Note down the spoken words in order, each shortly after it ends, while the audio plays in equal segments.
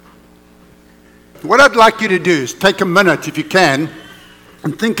what I'd like you to do is take a minute, if you can,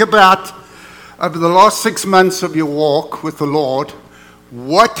 and think about, over the last 6 months of your walk with the Lord,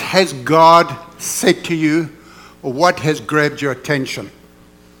 what has God said to you, or what has grabbed your attention?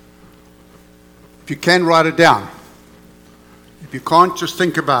 If you can, write it down. If you can't, just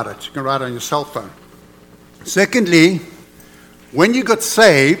think about it. You can write it on your cell phone. Secondly, when you got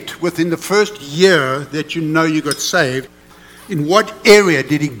saved, within the first year that you know you got saved, in what area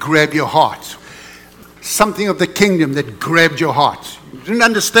did he grab your heart? Something of the kingdom that grabbed your heart. You didn't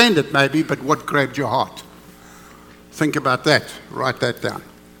understand it maybe, but what grabbed your heart? Think about that. Write that down.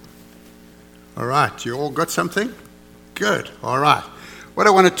 All right, you all got something? Good. All right. What I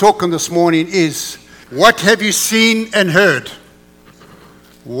want to talk on this morning is, what have you seen and heard?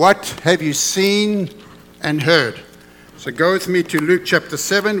 What have you seen and heard? So go with me to Luke chapter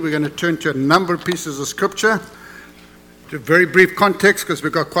 7. We're going to turn to a number of pieces of scripture. A very brief context, because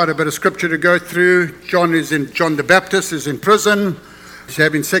we've got quite a bit of scripture to go through. John the Baptist is in prison. He's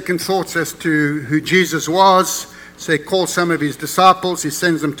having second thoughts as to who Jesus was. So he calls some of his disciples. He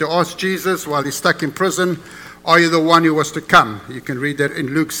sends them to ask Jesus while he's stuck in prison, are you the one who was to come? You can read that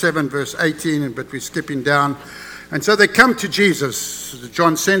in Luke 7 verse 18, but we're skipping down. And so they come to Jesus.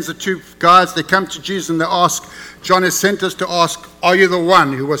 John sends the two guys. They come to Jesus and they ask, John has sent us to ask, are you the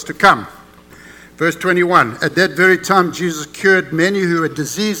one who was to come? Verse 21, at that very time Jesus cured many who had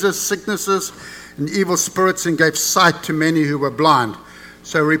diseases, sicknesses, and evil spirits, and gave sight to many who were blind.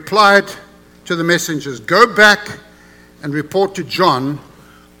 So he replied to the messengers, go back and report to John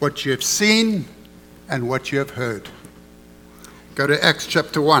what you have seen and what you have heard. Go to Acts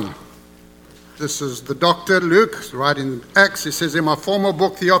chapter 1. This is the doctor, Luke, writing Acts. He says, in my former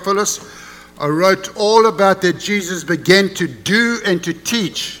book, Theophilus, I wrote all about that Jesus began to do and to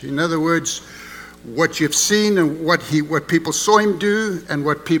teach. In other words, what you've seen and what people saw him do and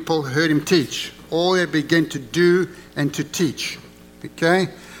what people heard him teach. All he began to do and to teach. Okay?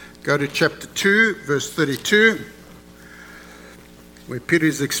 Go to chapter 2, verse 32, where Peter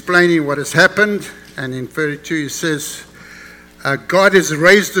is explaining what has happened. And in 32 he says, God has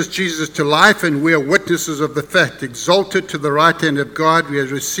raised this Jesus to life, and we are witnesses of the fact. Exalted to the right hand of God, we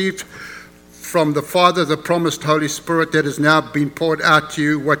have received from the Father the promised Holy Spirit that has now been poured out to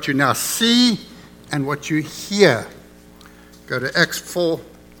you, what you now see and what you hear. Go to Acts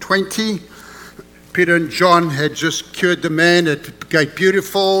 4:20. Peter and John had just cured the man at Gate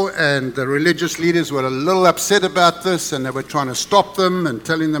Beautiful, and the religious leaders were a little upset about this, and they were trying to stop them and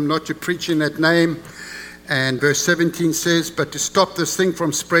telling them not to preach in that name. And verse 17 says, but to stop this thing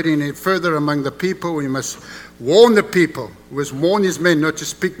from spreading any further among the people, we must warn the people. We must warn these men not to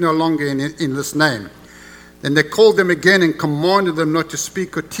speak no longer in this name. Then they called them again and commanded them not to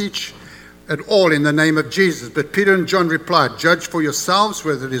speak or teach at all in the name of Jesus. But Peter and John replied, judge for yourselves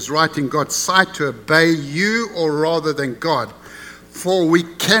whether it is right in God's sight to obey you or rather than God. For we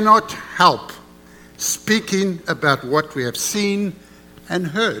cannot help speaking about what we have seen and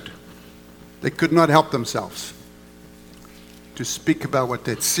heard. They could not help themselves to speak about what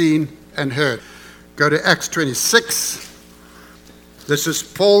they'd seen and heard. Go to Acts 26. This is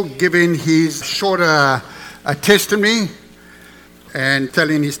Paul giving his shorter testimony and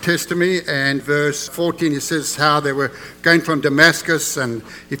telling his testimony. And verse 14, he says how they were going from Damascus, and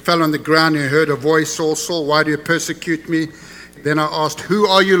he fell on the ground and he heard a voice, Saul, Saul, why do you persecute me? Then I asked, who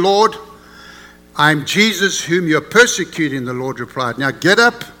are you, Lord? I'm Jesus whom you're persecuting, the Lord replied. Now get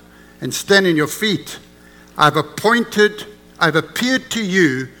up and stand on your feet. I've appeared to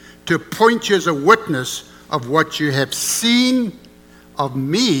you to appoint you as a witness of what you have seen of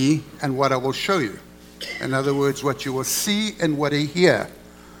me and what I will show you. In other words, what you will see and what I hear.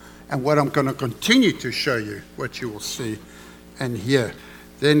 And what I'm going to continue to show you, what you will see and hear.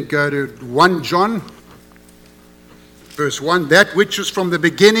 Then go to 1 John, verse 1. That which is from the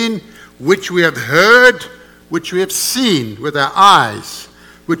beginning, which we have heard, which we have seen with our eyes,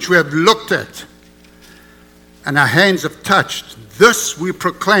 which we have looked at, and our hands have touched. This we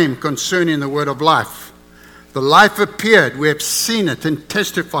proclaim concerning the word of life. The life appeared, we have seen it and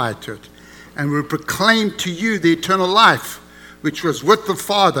testified to it. And we proclaim to you the eternal life, which was with the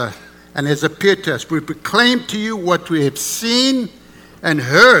Father and has appeared to us. We proclaim to you what we have seen and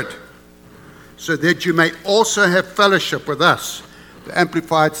heard, so that you may also have fellowship with us. The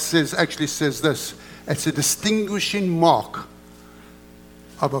Amplified actually says this: it's a distinguishing mark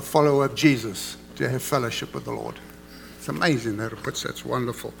of a follower of Jesus to have fellowship with the Lord. It's amazing that it puts that. It's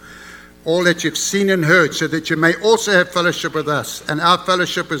wonderful. All that you've seen and heard, so that you may also have fellowship with us. And our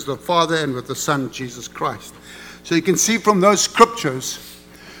fellowship is the Father and with the Son, Jesus Christ. So you can see from those scriptures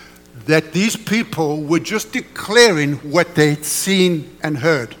that these people were just declaring what they'd seen and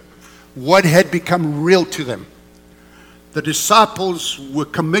heard, what had become real to them. The disciples were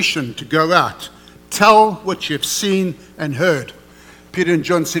commissioned to go out, tell what you have seen and heard. Peter and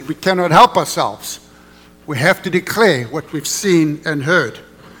John said, we cannot help ourselves. We have to declare what we've seen and heard.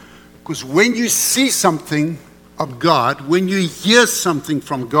 Because when you see something of God, when you hear something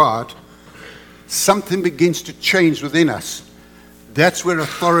from God, something begins to change within us. That's where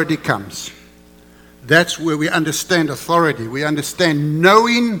authority comes. That's where we understand authority. We understand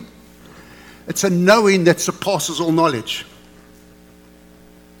knowing. It's a knowing that surpasses all knowledge.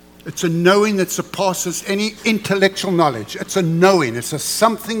 It's a knowing that surpasses any intellectual knowledge. It's a knowing. It's a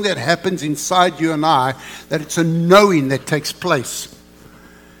something that happens inside you and I, that it's a knowing that takes place.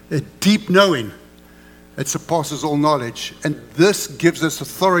 A deep knowing that surpasses all knowledge. And this gives us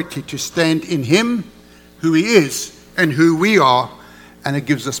authority to stand in Him, who He is, and who we are, and it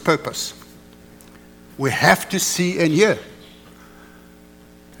gives us purpose. We have to see and hear.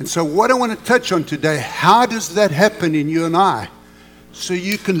 And so what I want to touch on today, how does that happen in you and I? So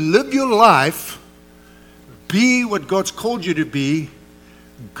you can live your life, be what God's called you to be,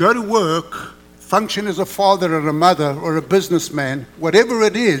 go to work, function as a father or a mother or a businessman, whatever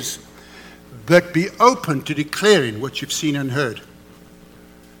it is, but be open to declaring what you've seen and heard.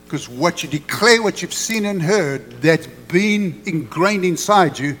 Because what you declare, what you've seen and heard, that's been ingrained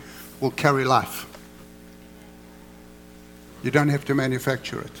inside you, will carry life. You don't have to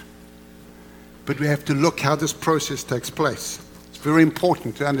manufacture it. But we have to look how this process takes place. It's very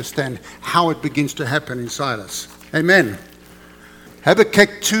important to understand how it begins to happen inside us. Amen.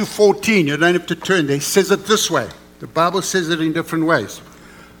 Habakkuk 2:14, you don't have to turn there. He says it this way. The Bible says it in different ways.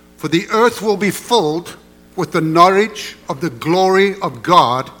 For the earth will be filled with the knowledge of the glory of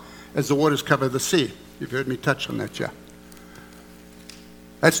God as the waters cover the sea. You've heard me touch on that, yeah.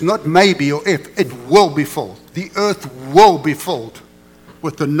 That's not maybe or if. It will be filled. The earth will be filled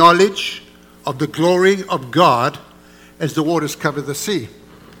with the knowledge of the glory of God as the waters cover the sea.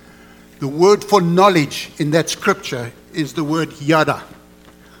 The word for knowledge in that scripture is the word yada.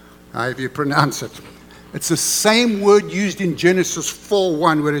 However you pronounce it. It's the same word used in Genesis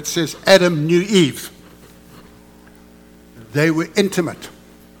 4:1 where it says Adam knew Eve. They were intimate.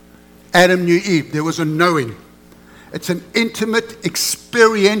 Adam knew Eve. There was a knowing. It's an intimate,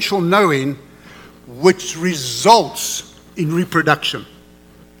 experiential knowing which results in reproduction.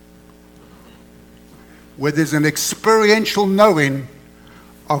 Where there's an experiential knowing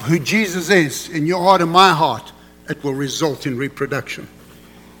of who Jesus is in your heart and my heart, it will result in reproduction.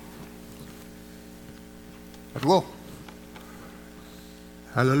 It will.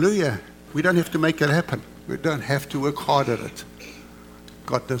 Hallelujah. We don't have to make it happen. We don't have to work hard at it.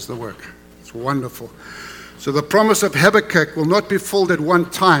 God does the work. It's wonderful. So the promise of Habakkuk will not be filled at one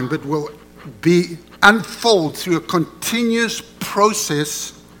time, but will be unfold through a continuous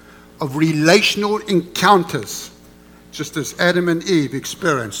process of relational encounters, just as Adam and Eve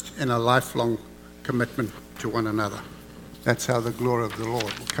experienced in a lifelong commitment to one another. That's how the glory of the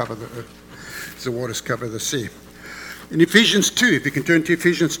Lord will cover the earth, as the waters cover the sea. In Ephesians 2, if you can turn to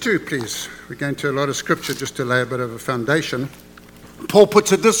Ephesians 2, please. We're going to a lot of scripture just to lay a bit of a foundation. Paul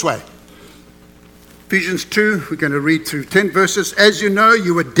puts it this way. Ephesians 2, we're going to read through 10 verses. As you know,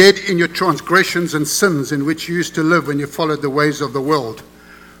 you were dead in your transgressions and sins in which you used to live when you followed the ways of the world.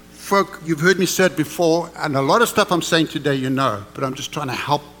 Folk, you've heard me say it before, and a lot of stuff I'm saying today you know, but I'm just trying to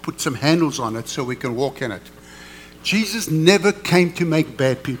help put some handles on it so we can walk in it. Jesus never came to make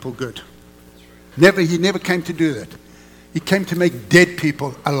bad people good. He never came to do that. He came to make dead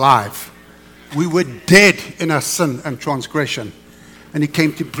people alive. We were dead in our sin and transgression, and He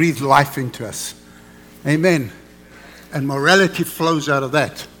came to breathe life into us. Amen. And morality flows out of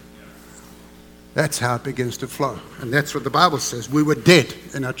that. That's how it begins to flow. And that's what the Bible says. We were dead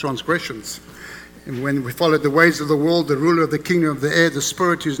in our transgressions. And when we followed the ways of the world, the ruler of the kingdom of the air, the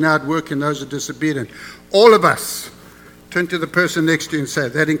spirit who's now at work in those who are disobedient. All of us. Turn to the person next to you and say,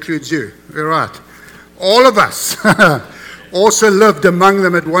 that includes you. You're right. All of us also lived among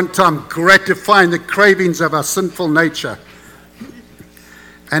them at one time, gratifying the cravings of our sinful nature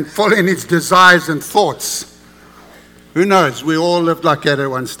and following its desires and thoughts. Who knows? We all lived like that at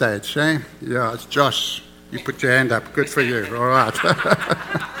one stage, eh? Yeah, it's Josh. You put your hand up. Good for you. All right.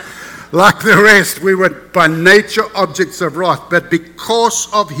 Like the rest, we were by nature objects of wrath, but because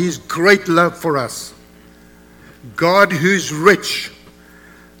of His great love for us, God who's rich,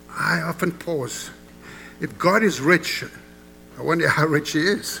 I often pause. If God is rich, I wonder how rich He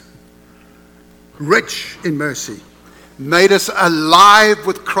is. Rich in mercy. Made us alive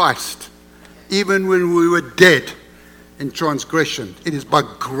with Christ, even when we were dead in transgression. It is by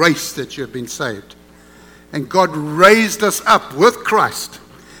grace that you have been saved. And God raised us up with Christ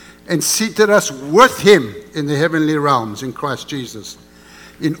and seated us with him in the heavenly realms in Christ Jesus,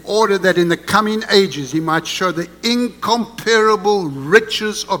 in order that in the coming ages he might show the incomparable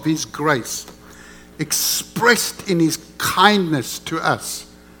riches of his grace, expressed in his kindness to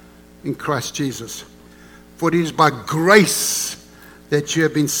us in Christ Jesus. For it is by grace that you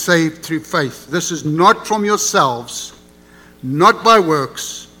have been saved through faith. This is not from yourselves, not by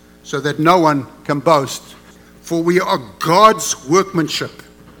works, so that no one can boast. For we are God's workmanship.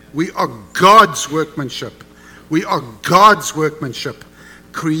 We are God's workmanship. We are God's workmanship,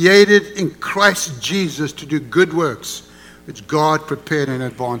 created in Christ Jesus to do good works, which God prepared in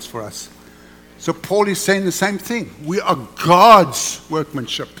advance for us. So Paul is saying the same thing. We are God's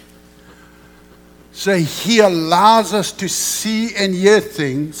workmanship. So he allows us to see and hear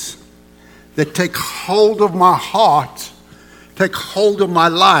things that take hold of my heart, take hold of my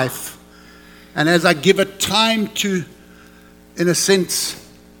life. And as I give it time to, in a sense,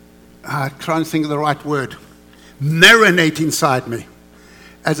 I'm trying to think of the right word, marinate inside me.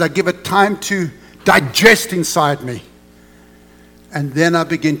 As I give it time to digest inside me. And then I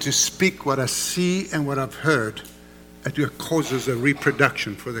begin to speak what I see and what I've heard. It causes a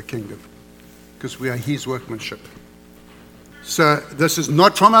reproduction for the kingdom. Because we are his workmanship. So this is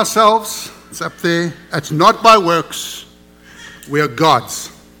not from ourselves. It's up there. It's not by works. We are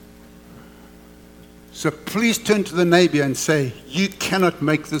God's. So please turn to the neighbor and say, you cannot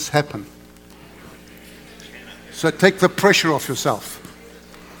make this happen. So take the pressure off yourself.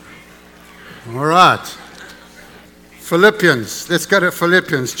 All right. Philippians. Let's go to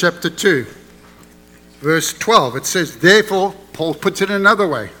Philippians chapter 2. Verse 12. It says, therefore, Paul puts it another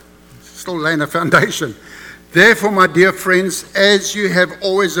way. Still laying a foundation. Therefore, my dear friends, as you have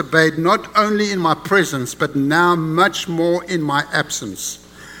always obeyed, not only in my presence, but now much more in my absence,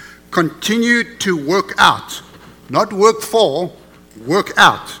 continue to work out, not work for, work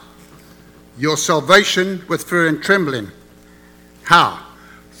out your salvation with fear and trembling. How?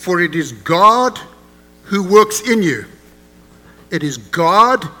 For it is God who works in you. It is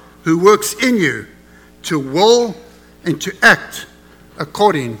God who works in you to will and to act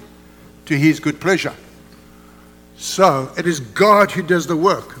according to his good pleasure. So it is God who does the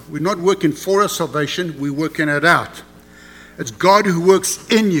work. We're not working for our salvation, we're working it out. It's God who works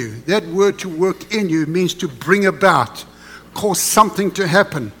in you. That word to work in you means to bring about, cause something to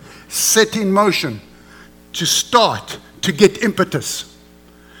happen, set in motion, to start, to get impetus.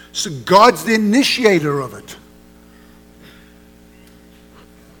 So God's the initiator of it.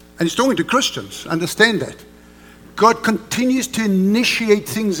 And he's talking to Christians, understand that. God continues to initiate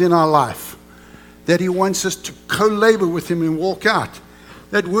things in our life that he wants us to co-labor with him and walk out.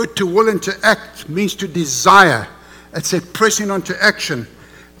 That word to will and to act means to desire. It's a pressing on to action.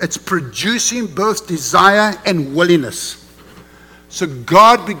 It's producing both desire and willingness. So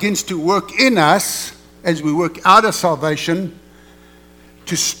God begins to work in us as we work out of salvation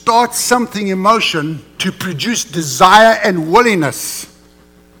to start something in motion to produce desire and willingness.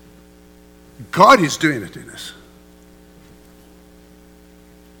 God is doing it in us.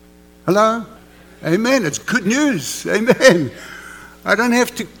 Hello? Amen. It's good news. Amen. I don't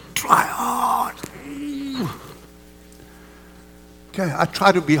have to try hard. Okay, I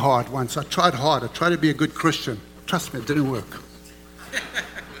tried to be hard once. I tried hard. I tried to be a good Christian. Trust me, it didn't work.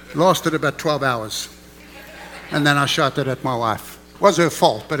 Lasted about 12 hours. And then I shouted at my wife. It was her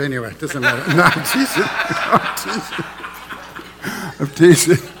fault, but anyway, it doesn't matter. No, I'm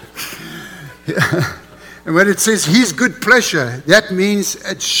teasing. Yeah. And when it says his good pleasure, that means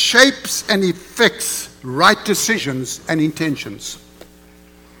it shapes and effects right decisions and intentions.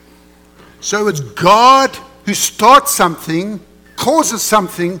 So it's God who starts something, causes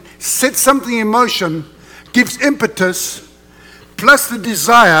something, sets something in motion, gives impetus, plus the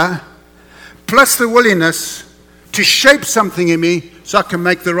desire, plus the willingness to shape something in me so I can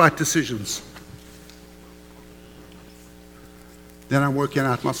make the right decisions. Then I'm working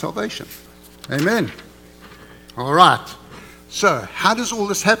out my salvation. Amen. All right. So, how does all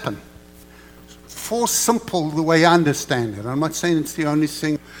this happen? For simple, the way I understand it. I'm not saying it's the only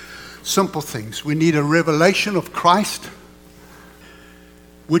thing. Simple things. We need a revelation of Christ,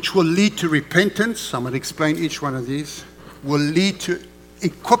 which will lead to repentance. I'm going to explain each one of these. Will lead to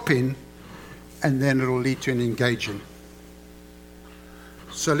equipping, and then it will lead to an engaging.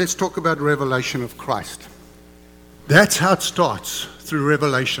 So let's talk about revelation of Christ. That's how it starts, through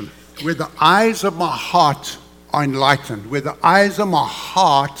revelation. Where the eyes of my heart are enlightened, where the eyes of my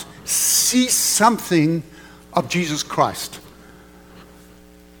heart see something of Jesus Christ.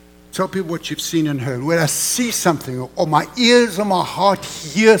 Tell people what you've seen and heard. Where I see something, or my ears or my heart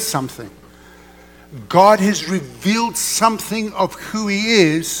hear something. God has revealed something of who he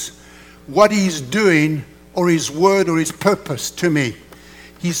is what He's doing or His word or His purpose to me.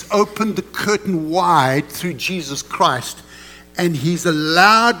 He's opened the curtain wide through Jesus Christ, and He's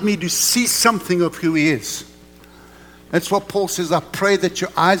allowed me to see something of who He is. That's what Paul says, I pray that your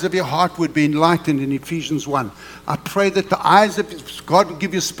eyes of your heart would be enlightened in Ephesians 1. I pray that the eyes of God would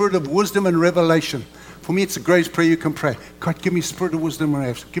give you a spirit of wisdom and revelation. For me, it's a grace prayer you can pray. God, give me a spirit of wisdom and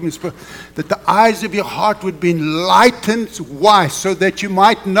revelation. Give me a spirit. That the eyes of your heart would be enlightened. Why? So that you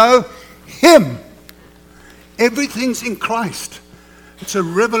might know Him. Everything's in Christ. It's a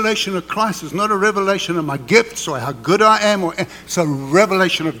revelation of Christ. It's not a revelation of my gifts or how good I am. It's a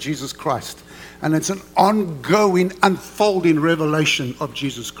revelation of Jesus Christ. And it's an ongoing, unfolding revelation of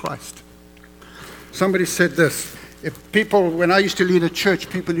Jesus Christ. Somebody said this. If people, when I used to lead a church,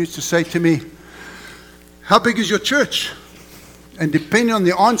 people used to say to me, how big is your church? And depending on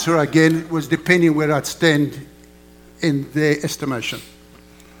the answer again, it was depending where I'd stand in their estimation.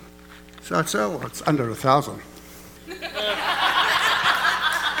 So I'd say, oh, it's under 1,000.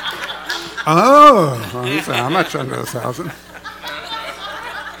 Oh, I say, how much under 1,000?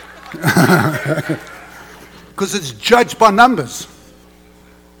 Because it's judged by numbers.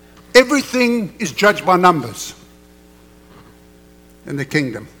 Everything is judged by numbers in the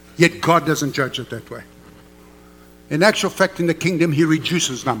kingdom. Yet God doesn't judge it that way. In actual fact, in the kingdom, He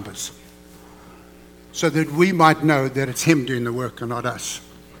reduces numbers so that we might know that it's Him doing the work and not us.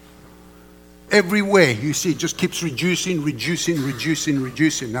 Everywhere, you see, it just keeps reducing.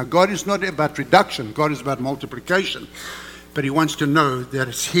 Now, God is not about reduction. God is about multiplication. But He wants to know that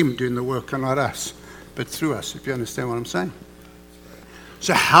it's Him doing the work and not us, but through us, if you understand what I'm saying.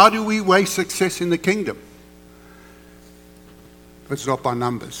 So how do we weigh success in the kingdom? It's not by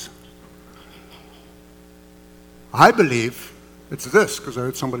numbers. I believe it's this, because I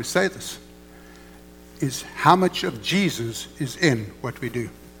heard somebody say this, is how much of Jesus is in what we do.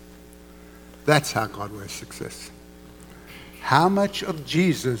 That's how God weighs success. How much of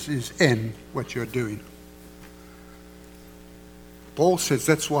Jesus is in what you're doing. Paul says,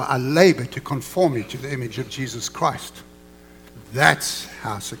 that's why I labor to conform me to the image of Jesus Christ. That's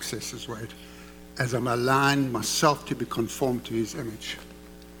how success is weighed, as I'm allowing myself to be conformed to His image.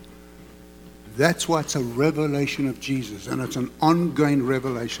 That's why it's a revelation of Jesus, and it's an ongoing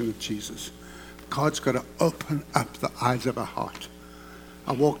revelation of Jesus. God's got to open up the eyes of our heart.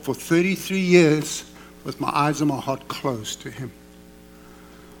 I walked for 33 years with my eyes and my heart closed to Him.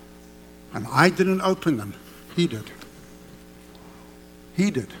 And I didn't open them. He did. He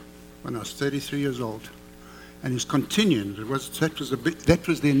did when I was 33 years old. And He's continuing. That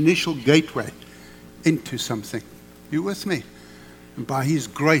was the initial gateway into something. You with me? And by His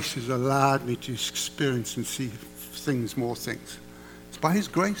grace, He's allowed me to experience and see things, more things. It's by His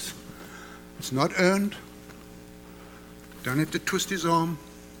grace. It's not earned. Don't have to twist His arm.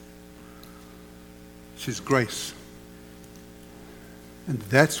 It's His grace. And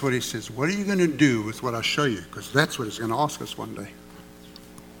that's what He says. What are you going to do with what I show you? Because that's what He's going to ask us one day.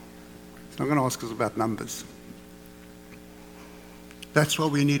 He's not going to ask us about numbers. That's why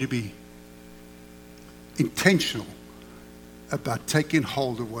we need to be intentional about taking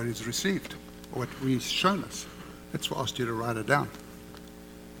hold of what is received, or what He's shown us. That's why I asked you to write it down.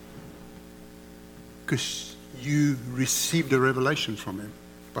 Because you received a revelation from Him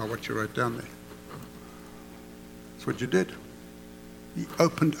by what you wrote down there. That's what you did. He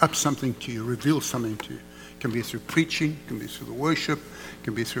opened up something to you, revealed something to you. It can be through preaching, it can be through the worship, it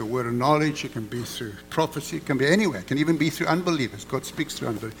can be through a word of knowledge, it can be through prophecy, it can be anywhere. It can even be through unbelievers. God speaks through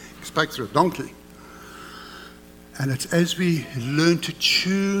unbelievers. He spoke through a donkey. And it's as we learn to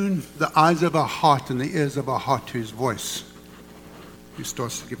tune the eyes of our heart and the ears of our heart to His voice, He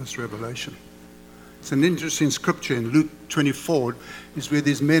starts to give us revelation. It's an interesting scripture in Luke 24, is where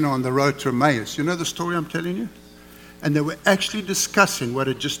these men are on the road to Emmaus. You know the story I'm telling you? And they were actually discussing what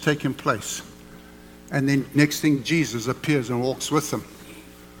had just taken place. And then next thing, Jesus appears and walks with them.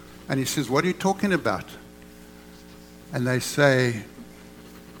 And He says, what are you talking about? And they say,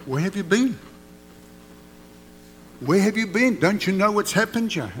 where have you been? Where have you been? Don't you know what's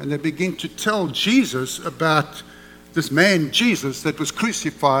happened here? And they begin to tell Jesus about this man, Jesus, that was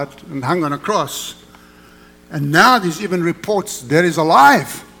crucified and hung on a cross. And now there's even reports that He's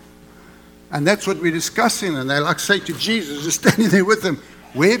alive. And that's what we're discussing. And they like say to Jesus, just standing there with them,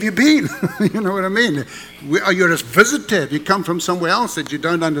 where have you been? You know what I mean? You're a visitor. You come from somewhere else that you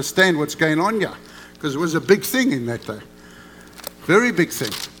don't understand what's going on here. Because it was a big thing in that day. Very big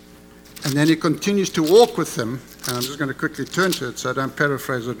thing. And then He continues to walk with them. And I'm just going to quickly turn to it so I don't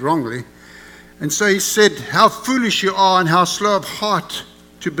paraphrase it wrongly. And so He said, how foolish you are and how slow of heart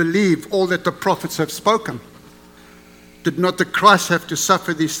to believe all that the prophets have spoken. Did not the Christ have to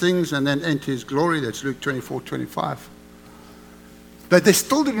suffer these things and then enter his glory? That's Luke 24:25. But they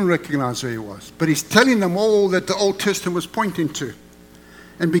still didn't recognize who he was. But he's telling them all that the Old Testament was pointing to.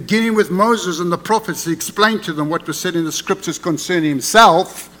 And beginning with Moses and the prophets, he explained to them what was said in the scriptures concerning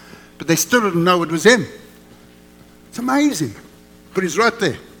himself, but they still didn't know it was him. It's amazing. But he's right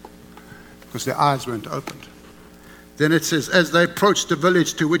there, because their eyes weren't opened. Then it says, as they approached the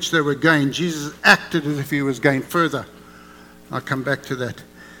village to which they were going, Jesus acted as if he was going further. I'll come back to that.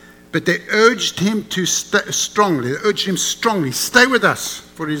 But they urged him strongly, stay with us,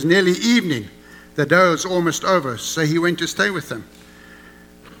 for it is nearly evening. The day was almost over, so he went to stay with them.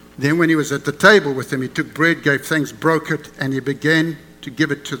 Then when he was at the table with them, he took bread, gave thanks, broke it, and he began to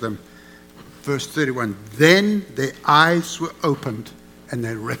give it to them. Verse 31, then their eyes were opened and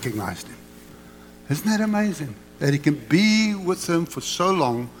they recognized him. Isn't that amazing? That he can be with them for so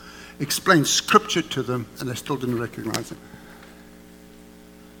long, explain scripture to them, and they still didn't recognize him.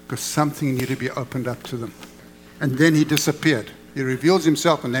 Because something needed to be opened up to them. And then he disappeared. He reveals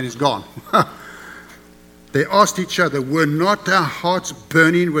himself and then he's gone. They asked each other, were not our hearts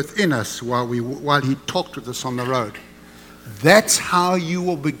burning within us while he talked with us on the road? That's how you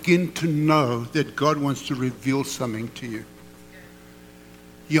will begin to know that God wants to reveal something to you.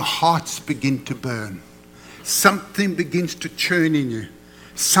 Your hearts begin to burn. Something begins to churn in you.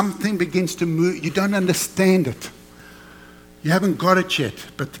 Something begins to move. You don't understand it. You haven't got it yet,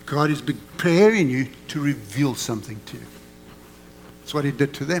 but God is preparing you to reveal something to you. That's what he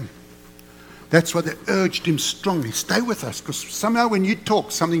did to them. That's why they urged him strongly. Stay with us, because somehow when you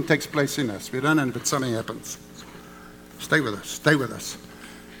talk, something takes place in us. We don't know, but something happens. Stay with us. Stay with us.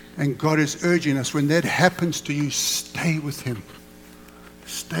 And God is urging us, when that happens to you, stay with him.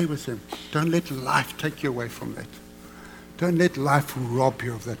 Stay with him. Don't let life take you away from that. Don't let life rob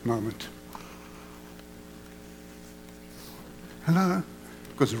you of that moment. Hello?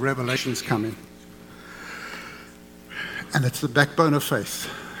 Because revelation's coming. And it's the backbone of faith.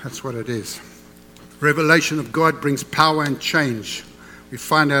 That's what it is. Revelation of God brings power and change. We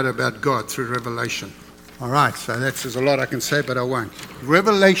find out about God through revelation. All right, so there's a lot I can say, but I won't.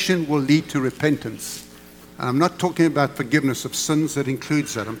 Revelation will lead to repentance. And I'm not talking about forgiveness of sins, that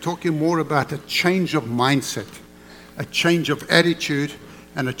includes that. I'm talking more about a change of mindset, a change of attitude,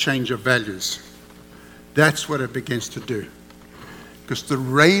 and a change of values. That's what it begins to do. Because the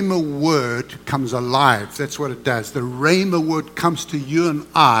Rhema word comes alive. That's what it does. The Rhema word comes to you and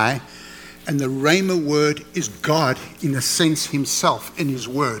I, and the Rhema word is God, in a sense, himself, in his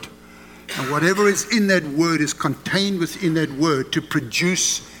word. And whatever is in that word is contained within that word to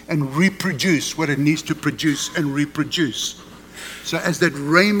produce and reproduce what it needs to produce and reproduce. So as that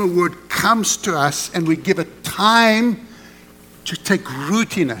Rhema word comes to us and we give it time to take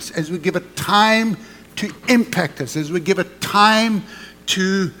root in us, as we give it time to impact us, as we give it time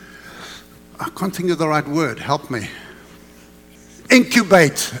to, I can't think of the right word, help me,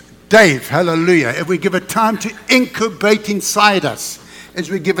 incubate. Dave, hallelujah. If we give it time to incubate inside us, as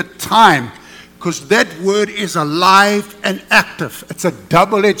we give it time, because that word is alive and active. It's a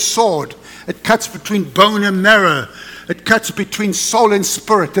double-edged sword. It cuts between bone and marrow. It cuts between soul and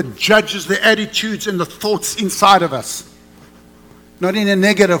spirit. It judges the attitudes and the thoughts inside of us. Not in a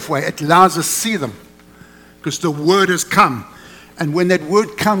negative way. It allows us to see them, because the word has come. And when that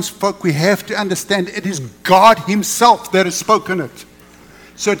word comes, folk, we have to understand it is God himself that has spoken it.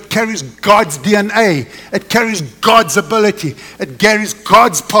 So it carries God's DNA. It carries God's ability. It carries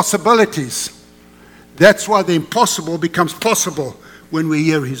God's possibilities. That's why the impossible becomes possible when we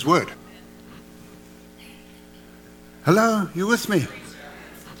hear his word. Hello? You with me?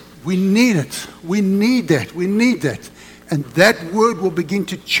 We need it. We need that. We need that. And that word will begin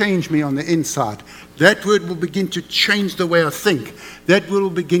to change me on the inside. That word will begin to change the way I think. That word will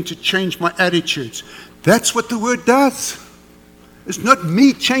begin to change my attitudes. That's what the word does. It's not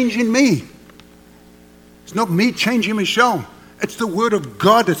me changing me. It's not me changing Michelle. It's the word of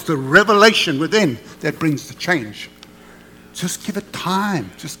God. It's the revelation within that brings the change. Just give it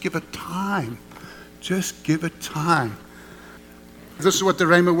time. Just give it time. Just give it time. This is what the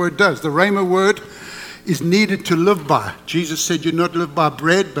Rhema word does. The Rhema word is needed to live by. Jesus said, you not live by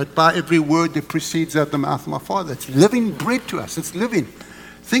bread, but by every word that proceeds out of the mouth of my Father. It's living bread to us. It's living.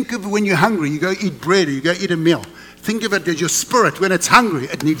 Think of when you're hungry, you go eat bread or you go eat a meal. Think of it as your spirit. When it's hungry,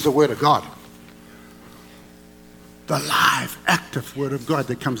 it needs the word of God. The live, active word of God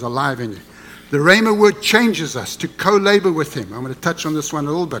that comes alive in you. The Rhema word changes us to co-labor with him. I'm going to touch on this one a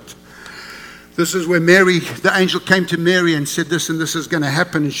little bit. This is where Mary, the angel came to Mary and said this and this is going to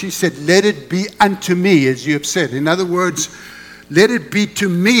happen. And she said, let it be unto me, as you have said. In other words, let it be to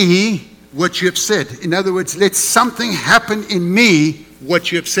me what you have said. In other words, let something happen in me,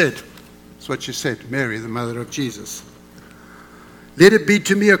 what you have said. That's what she said, Mary, the mother of Jesus. Let it be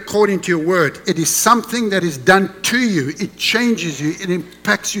to me according to your word. It is something that is done to you. It changes you. It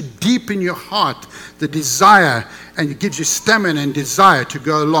impacts you deep in your heart, the desire, and it gives you stamina and desire to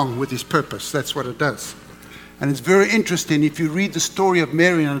go along with his purpose. That's what it does. And it's very interesting. If you read the story of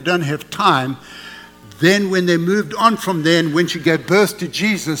Mary, and I don't have time, then when they moved on from there, and when she gave birth to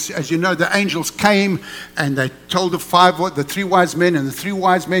Jesus, as you know, the angels came and they told the three wise men, and the three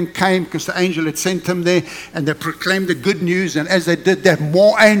wise men came because the angel had sent them there, and they proclaimed the good news. And as they did that,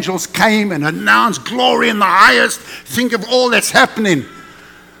 more angels came and announced glory in the highest. Think of all that's happening.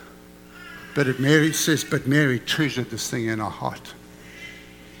 But Mary says, but Mary treasured this thing in her heart.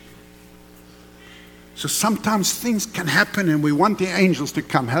 So sometimes things can happen and we want the angels to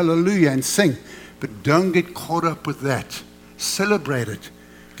come, hallelujah, and sing. But don't get caught up with that. Celebrate it.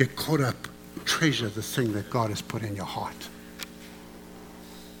 Get caught up. Treasure the thing that God has put in your heart.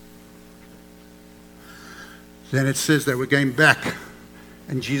 Then it says that we're going back.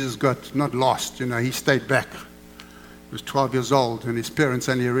 And Jesus got not lost. He stayed back. He was 12 years old. And his parents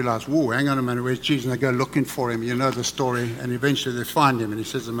only realized, whoa, hang on a minute, where's Jesus? And they go looking for him. You know the story. And eventually they find him. And he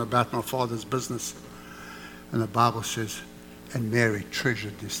says, I'm about my Father's business. And the Bible says, and Mary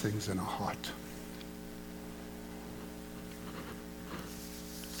treasured these things in her heart.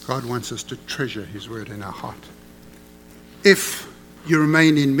 God wants us to treasure his word in our heart. If you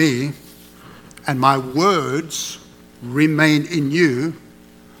remain in me and my words remain in you,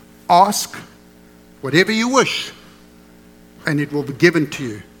 ask whatever you wish and it will be given to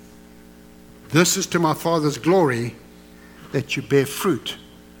you. This is to my Father's glory that you bear fruit,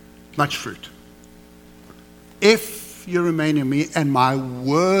 much fruit. If you remain in me and my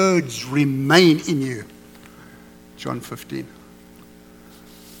words remain in you. John 15.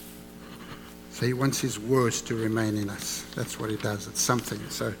 So he wants his words to remain in us. That's what he does. It's something.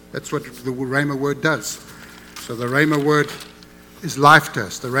 So that's what the Rhema word does. So the Rhema word is life to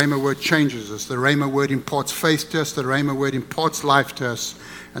us. The Rhema word changes us. The Rhema word imparts faith to us. The Rhema word imparts life to us.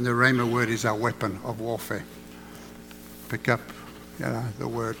 And the Rhema word is our weapon of warfare. Pick up the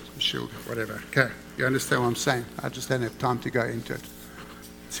word, shield, whatever. Okay, you understand what I'm saying? I just don't have time to go into it.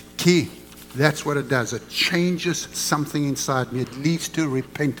 It's key. That's what it does. It changes something inside me. It leads to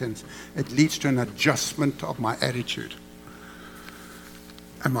repentance. It leads to an adjustment of my attitude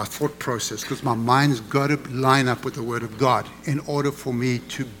and my thought process, because my mind's got to line up with the Word of God in order for me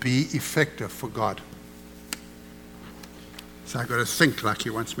to be effective for God. So I've got to think like he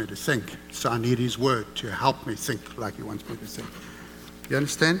wants me to think. So I need his Word to help me think like he wants me to think. You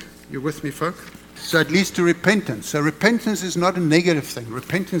understand? You with me, folk? So it leads to repentance. So repentance is not a negative thing.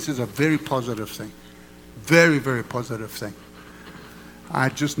 Repentance is a very positive thing. Very, very positive thing. I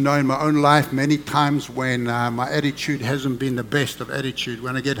just know in my own life many times when my attitude hasn't been the best of attitude.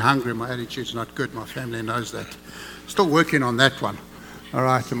 When I get hungry, my attitude's not good. My family knows that. Still working on that one. All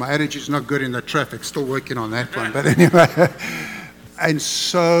right, and my attitude's not good in the traffic. Still working on that one. But anyway, and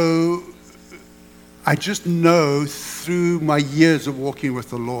so I just know through my years of walking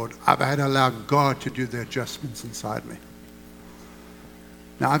with the Lord, I've had to allow God to do the adjustments inside me.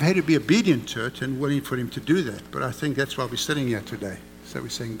 Now, I've had to be obedient to it and willing for him to do that. But I think that's why we're sitting here today. So we're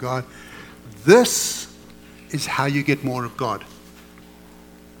saying, God, this is how you get more of God.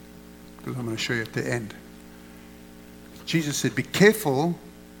 Because I'm going to show you at the end. Jesus said, be careful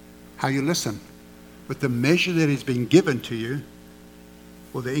how you listen. With the measure that is being given to you,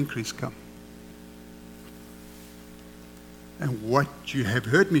 will the increase come. And what you have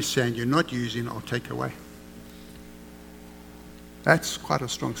heard me saying you're not using, I'll take away. That's quite a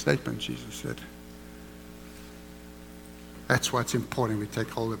strong statement, Jesus said. That's why it's important we take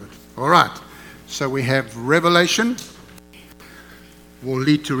hold of it. All right. So we have revelation will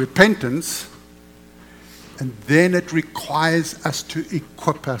lead to repentance, and then it requires us to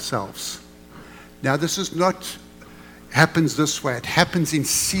equip ourselves. Now, this is not happens this way. It happens in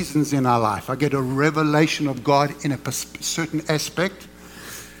seasons in our life. I get a revelation of God in a certain aspect.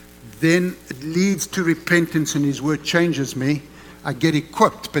 Then it leads to repentance and his word changes me. I get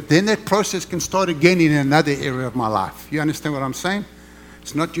equipped. But then that process can start again in another area of my life. You understand what I'm saying?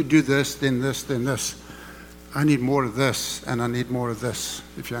 It's not you do this, then this, then this. I need more of this and I need more of this,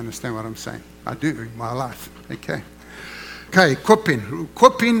 if you understand what I'm saying. I do in my life. Okay, equipping.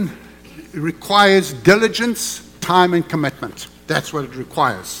 Equipping requires diligence, time and commitment. That's what it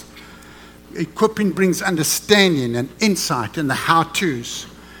requires. Equipping brings understanding and insight and the how-tos.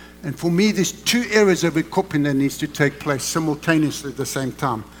 And for me, there's two areas of equipping that needs to take place simultaneously at the same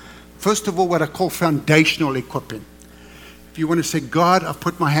time. First of all, what I call foundational equipping. If you want to say, God, I've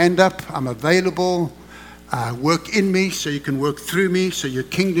put my hand up, I'm available, work in me so you can work through me, so your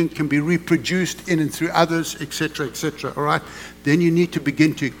kingdom can be reproduced in and through others, etc., all right? Then you need to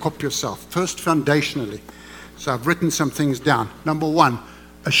begin to equip yourself, first foundationally. So I've written some things down. Number one,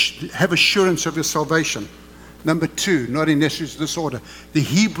 have assurance of your salvation. Number two, not in necessary disorder, the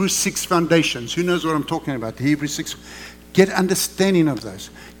Hebrews 6 foundations. Who knows what I'm talking about? The Hebrews 6. Get understanding of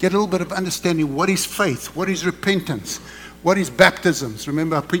those. Get a little bit of understanding. What is faith? What is repentance? What is baptisms?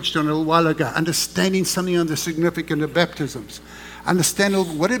 Remember, I preached on it a little while ago. Understanding something on the significance of baptisms.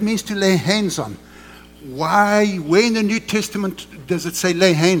 Understand what it means to lay hands on. Why? Where in the New Testament does it say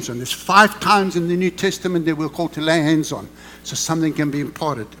lay hands on? There's 5 times in the New Testament that we're called to lay hands on. So something can be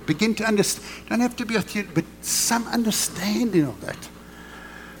imparted. Begin to understand. Don't have to be a theory, but some understanding of that.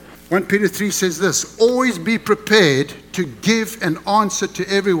 1 Peter 3 says this, always be prepared to give an answer to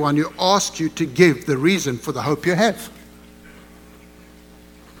everyone who asks you to give the reason for the hope you have.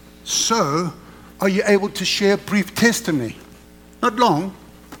 So, are you able to share a brief testimony? Not long,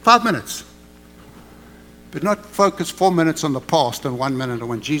 5 minutes. But not focus 4 minutes on the past and 1 minute on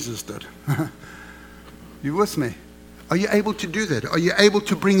when Jesus did. You with me? Are you able to do that? Are you able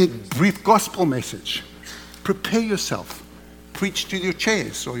to bring a brief gospel message? Prepare yourself. Preach to your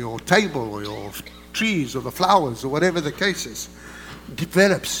chairs or your table or your trees or the flowers or whatever the case is.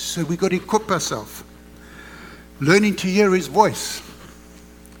 Develops. So we've got to equip ourselves. Learning to hear his voice.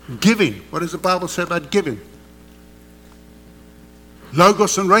 Giving. What does the Bible say about giving?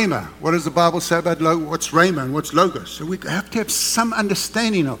 Logos and Rhema. What does the Bible say about what's Rhema and what's Logos? So we have to have some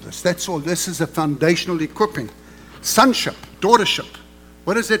understanding of this. That's all. This is a foundational equipping. Sonship, daughtership.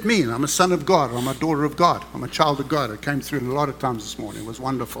 What does that mean? I'm a son of God. I'm a daughter of God. I'm a child of God. I came through it a lot of times this morning. It was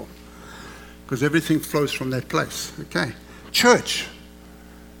wonderful. Because everything flows from that place. Okay. Church.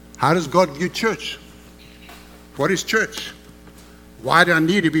 How does God view church? What is church? Why do I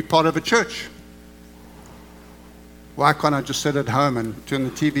need to be part of a church? Why can't I just sit at home and turn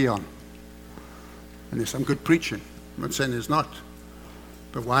the TV on? And there's some good preaching. I'm not saying there's not.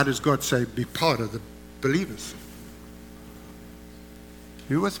 But why does God say be part of the believers?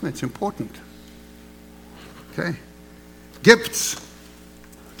 You with me? It's important. Okay. Gifts.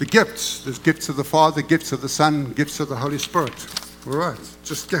 The gifts. There's gifts of the Father, gifts of the Son, gifts of the Holy Spirit. All right.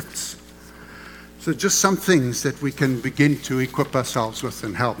 Just gifts. So just some things that we can begin to equip ourselves with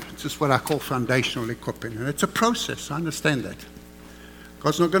and help. It's just what I call foundational equipping. And it's a process. I understand that.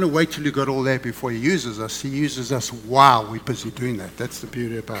 God's not going to wait till you got all there before he uses us. He uses us while we're busy doing that. That's the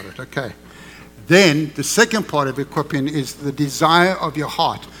beauty about it. Okay. Then the second part of equipping is the desire of your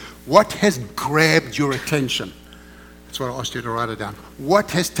heart. What has grabbed your attention? That's what I asked you to write it down. What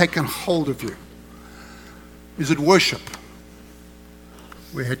has taken hold of you? Is it worship?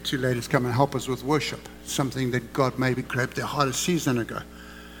 We had 2 ladies come and help us with worship. Something that God maybe grabbed their heart a season ago.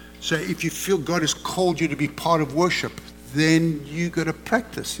 So if you feel God has called you to be part of worship, then you got to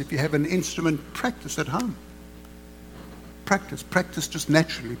practice. If you have an instrument, practice at home. Practice just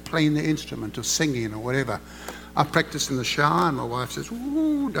naturally, playing the instrument or singing or whatever. I practice in the shower and my wife says,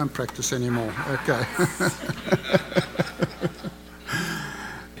 ooh, don't practice anymore. Okay.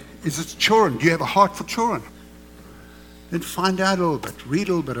 Is it children? Do you have a heart for children? Then find out a little bit. Read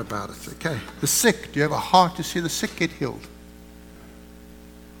a little bit about it. Okay. The sick. Do you have a heart to see the sick get healed?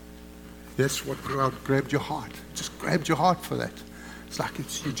 That's what grabbed your heart. Just grabbed your heart for that. It's like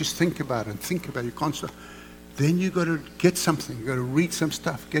you just think about it and think about it. You can't stop. Then you got to get something. You got to read some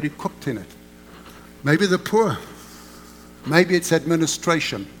stuff. Get equipped in it. Maybe the poor. Maybe it's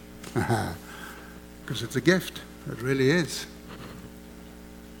administration. Because it's a gift. It really is.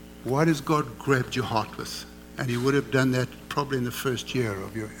 What has God grabbed your heart with? And he would have done that probably in the first year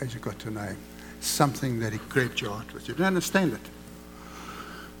of as you got to know him. Something that he grabbed your heart with. You don't understand it.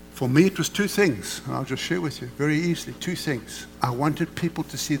 For me, it was 2 things. And I'll just share with you very easily. 2 things. I wanted people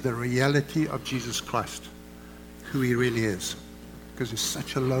to see the reality of Jesus Christ. Who he really is. Because there's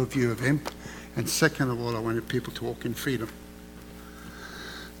such a low view of him. And second of all, I wanted people to walk in freedom.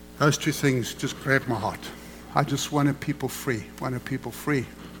 Those 2 things just grabbed my heart. I just wanted people free.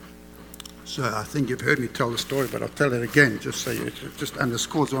 So I think you've heard me tell the story, but I'll tell it again just so it just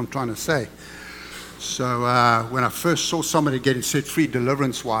underscores what I'm trying to say. So when I first saw somebody getting set free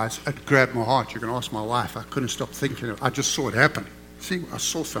deliverance-wise, it grabbed my heart. You can ask my wife. I couldn't stop thinking of it. I just saw it happen. See, I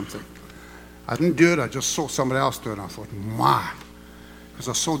saw something. I didn't do it. I just saw somebody else do it. And I thought, my. Because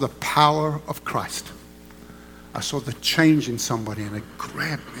I saw the power of Christ. I saw the change in somebody, and it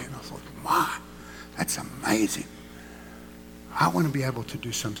grabbed me. And I thought, my, that's amazing. I want to be able to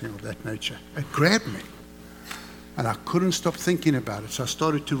do something of that nature. It grabbed me. And I couldn't stop thinking about it. So I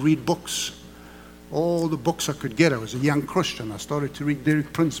started to read books all the books I could get. I was a young Christian. I started to read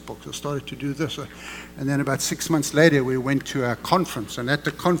Derek Prince books. I started to do this. And then about 6 months later, we went to a conference. And at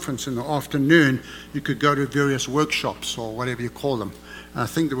the conference in the afternoon, you could go to various workshops or whatever you call them. And I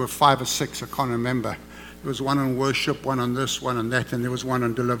think there were 5 or 6. I can't remember. There was one on worship, one on this, one on that, and there was one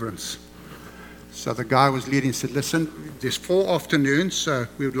on deliverance. So the guy was leading said, listen, there's 4 afternoons, so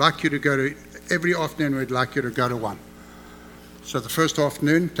we would like you to go to, every afternoon we'd like you to go to one. So the first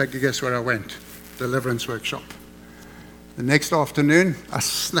afternoon, take a guess where I went. Deliverance workshop. The next afternoon, I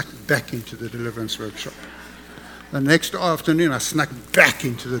snuck back into the deliverance workshop. The next afternoon, I snuck back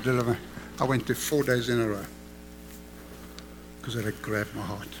into the deliverance. I went to 4 days in a row because it had grabbed my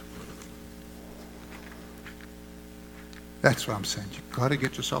heart. That's what I'm saying. You've got to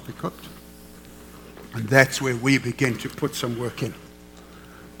get yourself equipped. And that's where we begin to put some work in.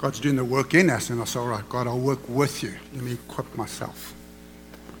 God's doing the work in us, and I say, all right, God, I'll work with you. Let me equip myself.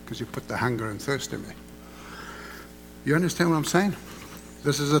 Because you put the hunger and thirst in me. You understand what I'm saying?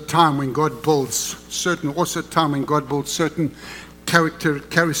 This is a time when God builds certain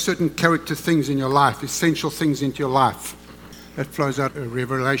carries certain character things in your life, essential things into your life. That flows out of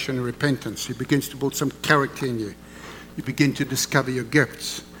revelation and repentance. He begins to build some character in you. You begin to discover your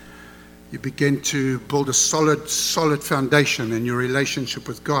gifts. You begin to build a solid foundation in your relationship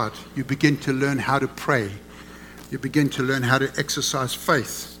with God. You begin to learn how to pray. You begin to learn how to exercise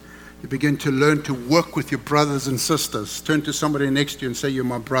faith. You begin to learn to work with your brothers and sisters. Turn to somebody next to you and say, you're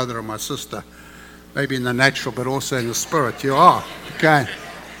my brother or my sister. Maybe in the natural, but also in the spirit. You are. Okay.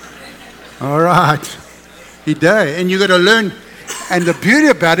 All right. You do. And you've got to learn. And the beauty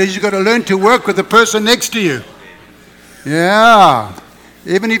about it is you've got to learn to work with the person next to you. Yeah.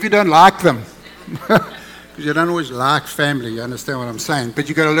 Even if you don't like them. Because you don't always like family. You understand what I'm saying? But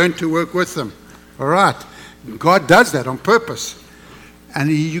you've got to learn to work with them. All right. God does that on purpose. And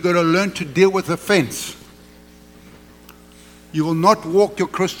you've got to learn to deal with offense. You will not walk your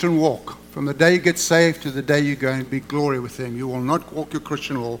Christian walk. From the day you get saved to the day you go and be glory with Him, you will not walk your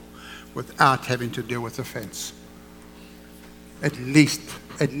Christian walk without having to deal with offense. At least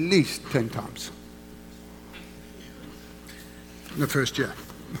 10 times. In the first year.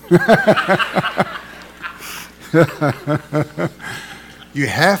 You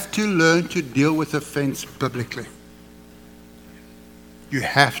have to learn to deal with offense biblically. You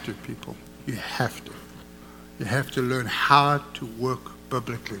have to, people. You have to. You have to learn how to work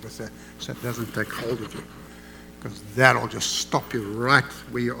biblically with that so it doesn't take hold of you. Because that'll just stop you right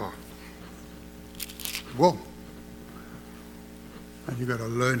where you are. Well, and you've got to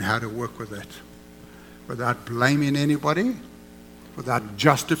learn how to work with that without blaming anybody, without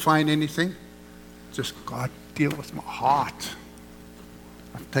justifying anything. Just, God, deal with my heart.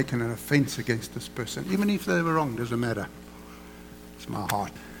 I've taken an offense against this person. Even if they were wrong, doesn't matter. It's my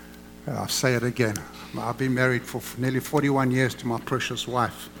heart. And I'll say it again. I've been married for nearly 41 years to my precious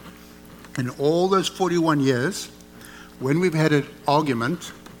wife. In all those 41 years, when we've had an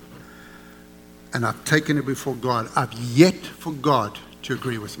argument, and I've taken it before God, I've yet for God to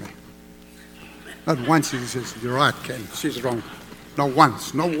agree with me. Not once he says, you're right, Ken, she's wrong. Not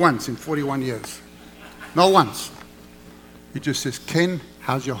once in 41 years. Not once. He just says, Ken,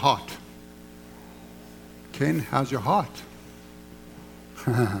 how's your heart? Ken, how's your heart?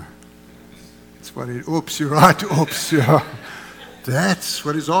 That's what it, oops, you're right, oops, yeah. That's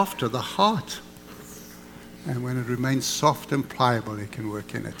what he's after, the heart. And when it remains soft and pliable, he can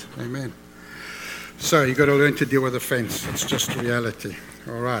work in it. Amen. So you've got to learn to deal with offense. It's just reality.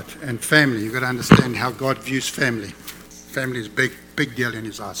 All right. And family, you've got to understand how God views family. Family is big deal in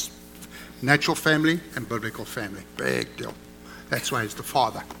his eyes. Natural family and biblical family. Big deal. That's why he's the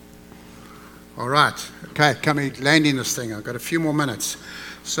father. All right. Okay, coming, landing this thing. I've got a few more minutes.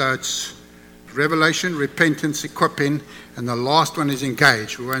 So it's revelation, repentance, equipping, and the last one is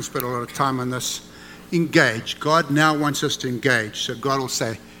engage. We won't spend a lot of time on this. Engage. God now wants us to engage. So God will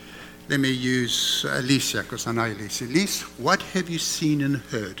say, let me use Alicia, because I know Elise. Elise, what have you seen and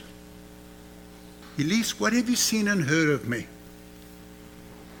heard? Elise, what have you seen and heard of me?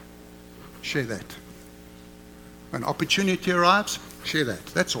 Share that. When opportunity arrives, share that.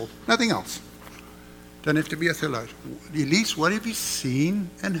 That's all. Nothing else. Don't have to be a theologian. Elise, what have you seen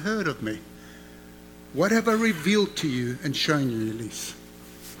and heard of me? What have I revealed to you and shown you, Elise?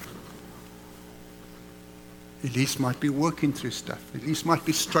 Elise might be working through stuff. Elise might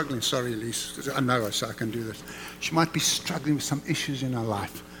be struggling. Sorry, Elise. I know her, so I can do this. She might be struggling with some issues in her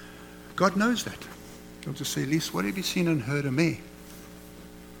life. God knows that. He'll just say, Elise, what have you seen and heard of me?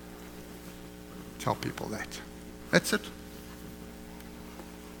 Tell people that. That's it.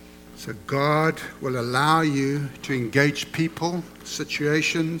 So God will allow you to engage people,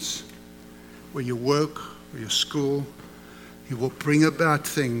 situations, where you work, where you school. He will bring about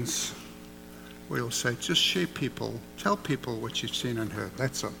things where He'll say, just share people, tell people what you've seen and heard.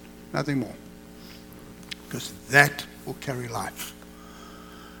 That's it. Nothing more. Because that will carry life.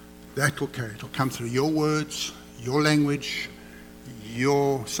 That will carry. It will come through your words, your language,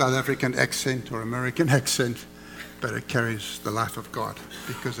 your South African accent or American accent, but it carries the life of God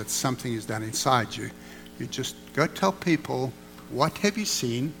because it's something He's done inside you. You just go tell people, what have you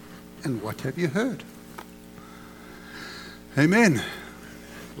seen and what have you heard? Amen.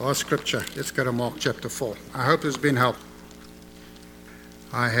 Last scripture. Let's go to Mark chapter 4. I hope it's been helpful.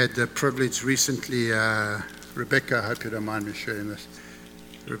 I had the privilege recently, Rebecca, I hope you don't mind me sharing this.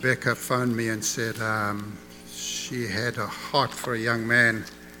 Rebecca phoned me and said she had a heart for a young man.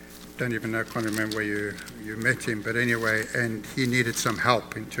 Don't even know, can't remember where you met him, but anyway, and he needed some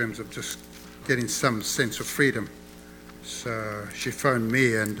help in terms of just getting some sense of freedom. So she phoned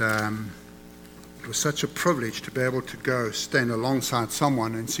me, and it was such a privilege to be able to go stand alongside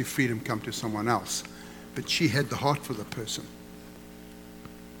someone and see freedom come to someone else. But she had the heart for the person.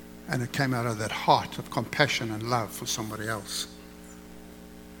 And it came out of that heart of compassion and love for somebody else.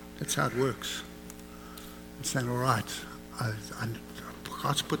 That's how it works. I'm saying, all right,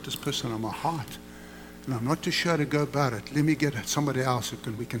 God's put this person on my heart. And I'm not too sure how to go about it. Let me get somebody else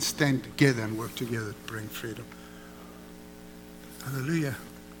we can stand together and work together to bring freedom. Hallelujah.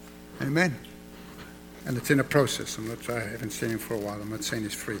 Amen. And it's in a process. I haven't seen him for a while. I'm not saying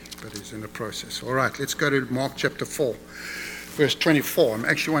he's free, but he's in a process. All right, let's go to Mark chapter 4, verse 24. I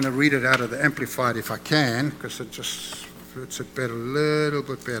actually want to read it out of the Amplified if I can, because it just fits it better, a little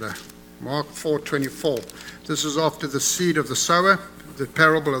bit better. Mark 4:24. This is after the seed of the sower, the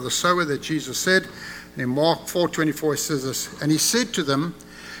parable of the sower that Jesus said. In Mark 4:24 it says this, and He said to them,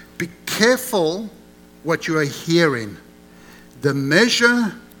 be careful what you are hearing. The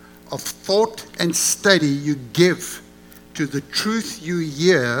measure of thought and study you give to the truth you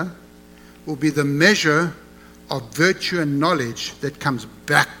hear will be the measure of virtue and knowledge that comes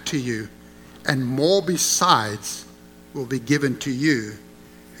back to you, and more besides will be given to you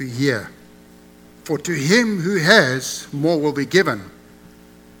who hear. For to him who has, more will be given.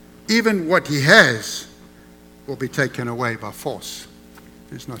 Even what he has will be taken away by force.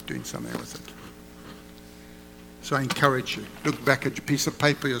 Who's not doing something with it? So I encourage you, look back at your piece of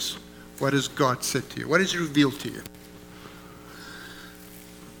paper. What has God said to you? What has He revealed to you?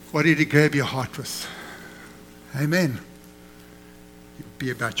 What did He grab your heart with? Amen. Be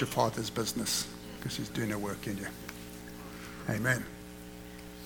about your Father's business because He's doing a work in you. Amen.